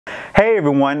Hey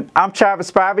everyone, I'm Travis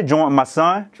Spivey, joined with my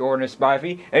son, Jordan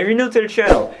Spivey. And if you're new to the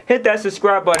channel, hit that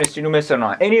subscribe button so you don't miss out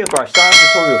on any of our science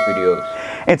tutorial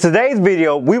videos. In today's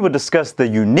video, we will discuss the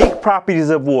unique properties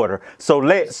of water. So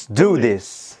let's do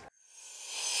this.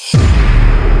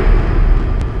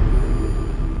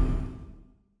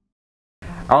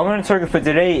 Our learning target for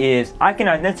today is I can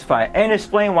identify and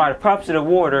explain why the properties of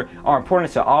water are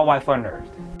important to all life on Earth.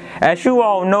 As you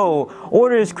all know,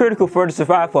 water is critical for the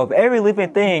survival of every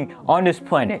living thing on this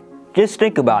planet. Just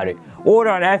think about it. Water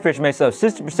on average makes up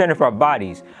 60% of our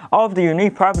bodies. All of the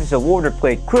unique properties of water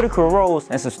play critical roles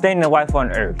in sustaining life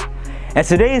on Earth. In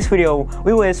today's video,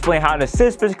 we will explain how the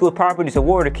 6 physical properties of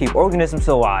water keep organisms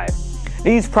alive.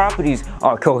 These properties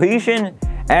are cohesion,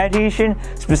 adhesion,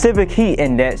 specific heat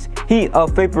index, heat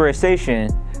of vaporization,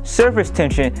 surface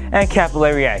tension, and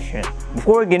capillary action.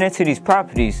 Before we get into these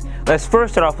properties, let's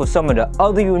first start off with some of the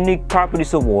other unique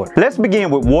properties of water. Let's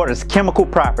begin with water's chemical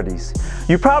properties.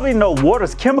 You probably know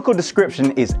water's chemical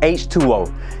description is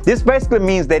H2O. This basically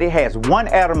means that it has 1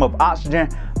 atom of oxygen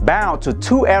bound to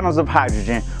 2 atoms of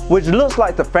hydrogen, which looks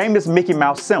like the famous Mickey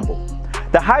Mouse symbol.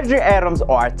 The hydrogen atoms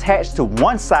are attached to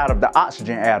one side of the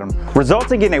oxygen atom,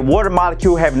 resulting in a water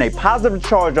molecule having a positive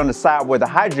charge on the side where the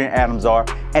hydrogen atoms are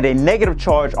and a negative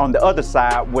charge on the other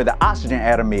side where the oxygen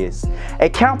atom is. A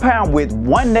compound with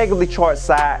 1 negatively charged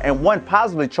side and 1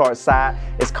 positively charged side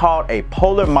is called a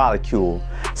polar molecule.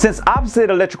 Since opposite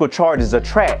electrical charges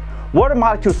attract, water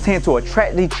molecules tend to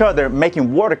attract each other,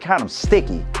 making water kind of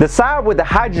sticky. The side with the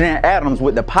hydrogen atoms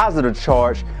with the positive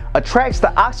charge attracts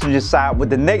the oxygen side with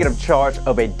the negative charge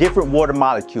of a different water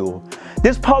molecule.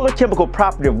 This polar chemical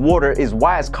property of water is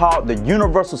why it's called the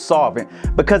universal solvent,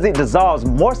 because it dissolves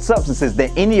more substances than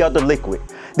any other liquid.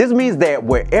 This means that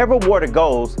wherever water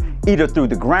goes, either through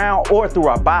the ground or through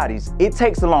our bodies, it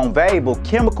takes along valuable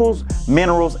chemicals,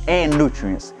 minerals, and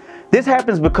nutrients. This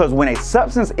happens because when a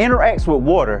substance interacts with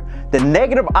water, the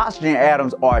negative oxygen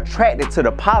atoms are attracted to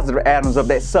the positive atoms of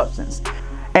that substance,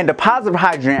 and the positive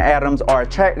hydrogen atoms are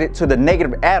attracted to the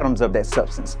negative atoms of that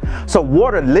substance. So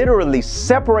water literally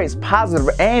separates positive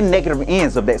and negative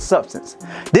ends of that substance.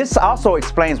 This also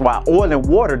explains why oil and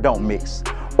water don't mix.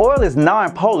 Oil is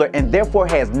non-polar and therefore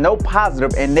has no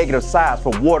positive and negative sides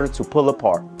for water to pull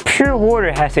apart. Pure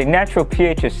water has a natural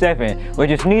pH of 7,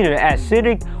 which is neither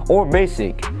acidic or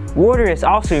basic. Water is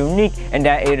also unique in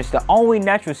that it is the only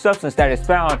natural substance that is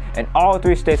found in all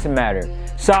 3 states of matter: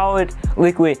 solid,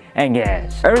 liquid, and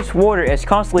gas. Earth's water is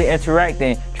constantly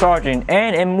interacting, charging,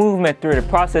 and in movement through the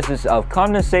processes of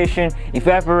condensation,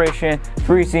 evaporation,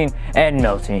 freezing, and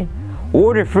melting.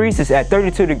 Water freezes at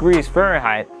 32 degrees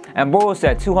Fahrenheit and boils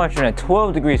at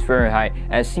 212 degrees Fahrenheit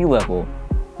at sea level.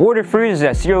 Water freezes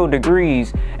at 0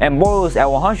 degrees and boils at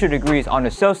 100 degrees on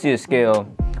the Celsius scale.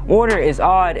 Water is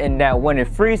odd in that when it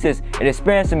freezes, it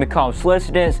expands and becomes less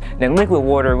dense than liquid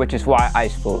water, which is why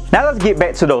ice floats. Now let's get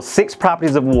back to those 6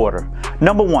 properties of water.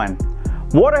 Number 1,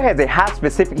 water has a high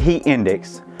specific heat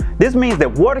index. This means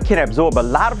that water can absorb a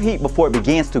lot of heat before it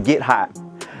begins to get hot.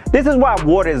 This is why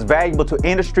water is valuable to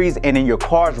industries and in your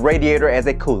car's radiator as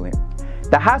a coolant.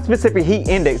 The high specific heat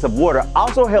index of water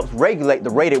also helps regulate the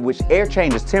rate at which air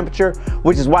changes temperature,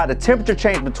 which is why the temperature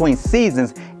change between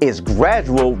seasons is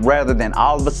gradual rather than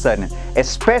all of a sudden,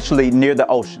 especially near the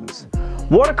oceans.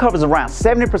 Water covers around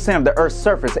 70% of the Earth's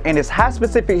surface, and its high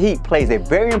specific heat plays a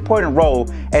very important role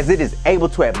as it is able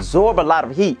to absorb a lot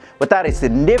of heat without a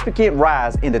significant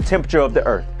rise in the temperature of the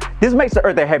Earth. This makes the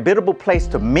Earth a habitable place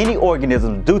to many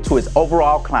organisms due to its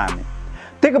overall climate.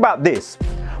 Think about this.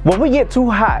 When we get too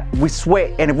hot, we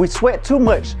sweat, and if we sweat too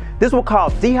much, this will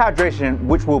cause dehydration,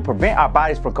 which will prevent our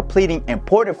bodies from completing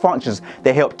important functions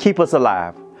that help keep us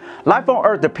alive. Life on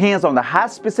Earth depends on the high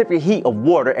specific heat of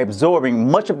water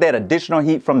absorbing much of that additional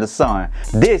heat from the sun.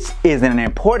 This is an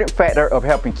important factor of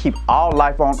helping keep all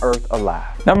life on Earth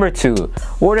alive. Number 2,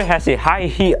 water has a high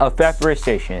heat of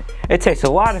vaporization. It takes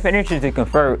a lot of energy to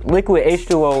convert liquid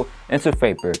H2O into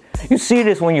vapor. You see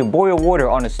this when you boil water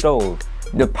on a stove.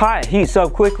 The pot heats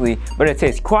up quickly, but it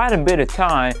takes quite a bit of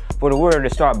time for the water to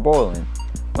start boiling.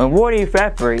 When water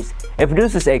evaporates, it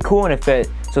produces a cooling effect,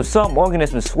 so some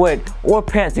organisms sweat or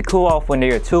pant to cool off when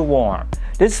they are too warm.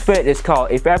 This effect is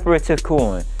called evaporative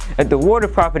cooling. If the water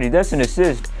property doesn't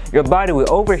exist, your body will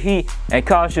overheat and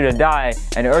cause you to die,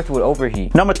 and the Earth will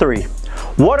overheat. Number 3,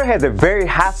 water has a very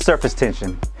high surface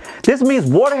tension. This means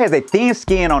water has a thin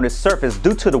skin on its surface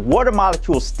due to the water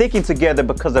molecules sticking together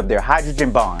because of their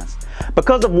hydrogen bonds.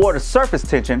 Because of water's surface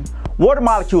tension, water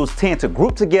molecules tend to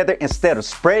group together instead of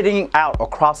spreading out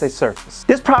across a surface.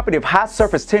 This property of high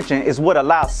surface tension is what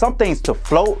allows some things to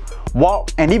float,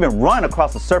 walk, and even run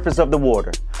across the surface of the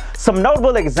water. Some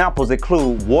notable examples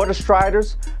include water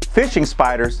striders, fishing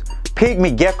spiders,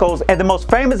 pygmy geckos, and the most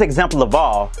famous example of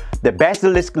all, the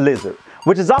basilisk lizard,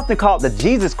 which is often called the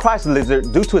Jesus Christ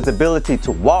lizard due to its ability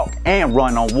to walk and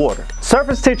run on water.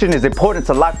 Surface tension is important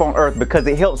to life on Earth because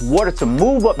it helps water to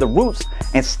move up the roots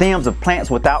and stems of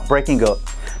plants without breaking up.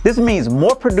 This means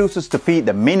more producers to feed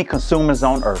the many consumers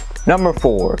on Earth. Number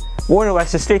 4. Water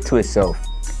likes to stick to itself.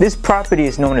 This property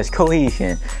is known as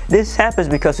cohesion. This happens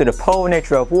because of the polar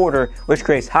nature of water, which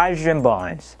creates hydrogen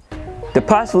bonds. The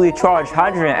positively charged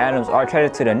hydrogen atoms are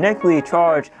attracted to the negatively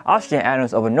charged oxygen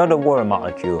atoms of another water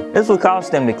molecule. This will cause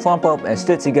them to clump up and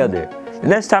stick together. The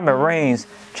next time it rains,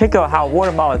 check out how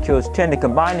water molecules tend to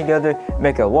combine together,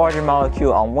 make a larger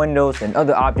molecule on windows and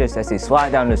other objects as they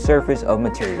slide down the surface of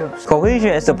materials. Cohesion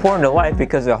is important to life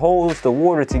because it holds the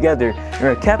water together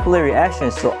during capillary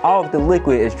action, so all of the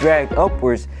liquid is dragged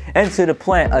upwards into the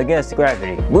plant against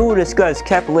gravity. We will discuss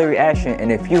capillary action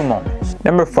in a few moments.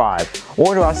 Number 5.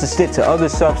 Water likes to stick to other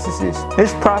substances.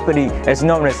 This property is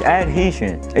known as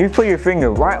adhesion. If you put your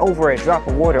finger right over a drop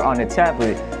of water on a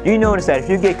tablet, you notice that if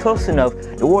you get close enough,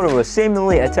 the water will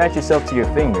seemingly attach itself to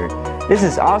your finger. This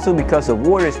is also because of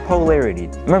water's polarity.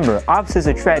 Remember, opposites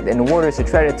attract, and the water is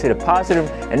attracted to the positive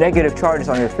and negative charges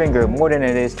on your finger more than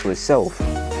it is to itself.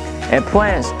 In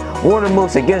plants, water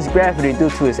moves against gravity due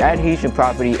to its adhesion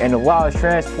property and allows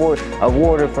transport of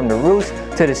water from the roots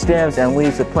to the stems and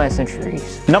leaves of plants and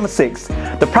trees. Number 6.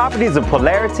 The properties of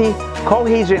polarity,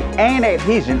 cohesion, and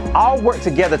adhesion all work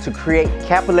together to create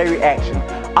capillary action,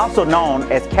 also known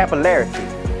as capillarity.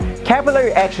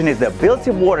 Capillary action is the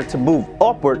ability of water to move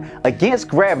upward against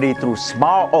gravity through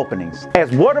small openings.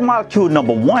 As water molecule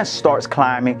number 1 starts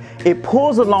climbing, it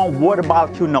pulls along water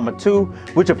molecule number 2,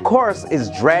 which of course is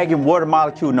dragging water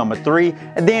molecule number 3,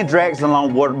 and then drags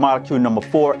along water molecule number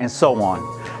 4, and so on.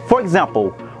 For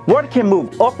example, water can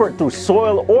move upward through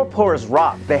soil or porous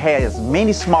rock that has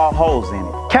many small holes in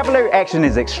it. Capillary action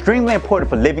is extremely important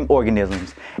for living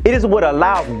organisms. It is what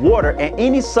allows water and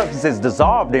any substances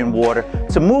dissolved in water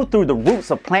to move through the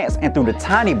roots of plants and through the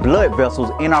tiny blood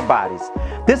vessels in our bodies.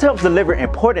 This helps deliver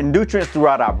important nutrients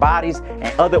throughout our bodies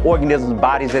and other organisms'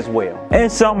 bodies as well. In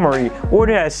summary,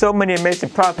 water has so many amazing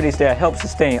properties that help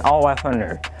sustain all life on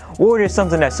Earth. Water is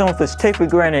something that some of us take for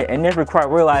granted and never quite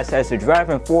realize as the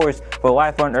driving force for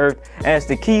life on Earth, and as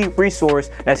the key resource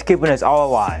that's keeping us all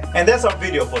alive. And that's our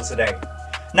video for today.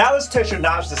 Now let's test your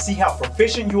knowledge to see how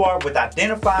proficient you are with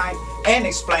identifying and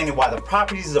explaining why the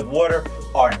properties of water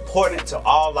are important to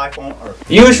all life on Earth.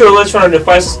 Use your electronic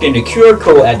device to scan the QR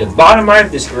code at the bottom right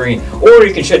of the screen, or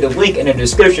you can check the link in the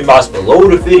description box below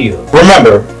the video.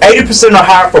 Remember, 80% or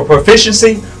higher for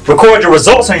proficiency. Record your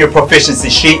results on your proficiency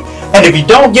sheet, and if you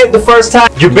don't get the first time,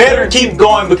 you better keep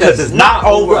going because it's not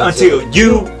over until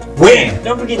you win.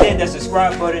 Don't forget to hit that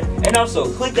subscribe button, and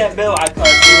also click that bell icon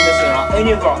so you don't miss out on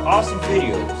any of our awesome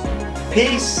videos.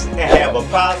 Peace and have a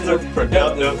positive,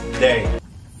 productive day.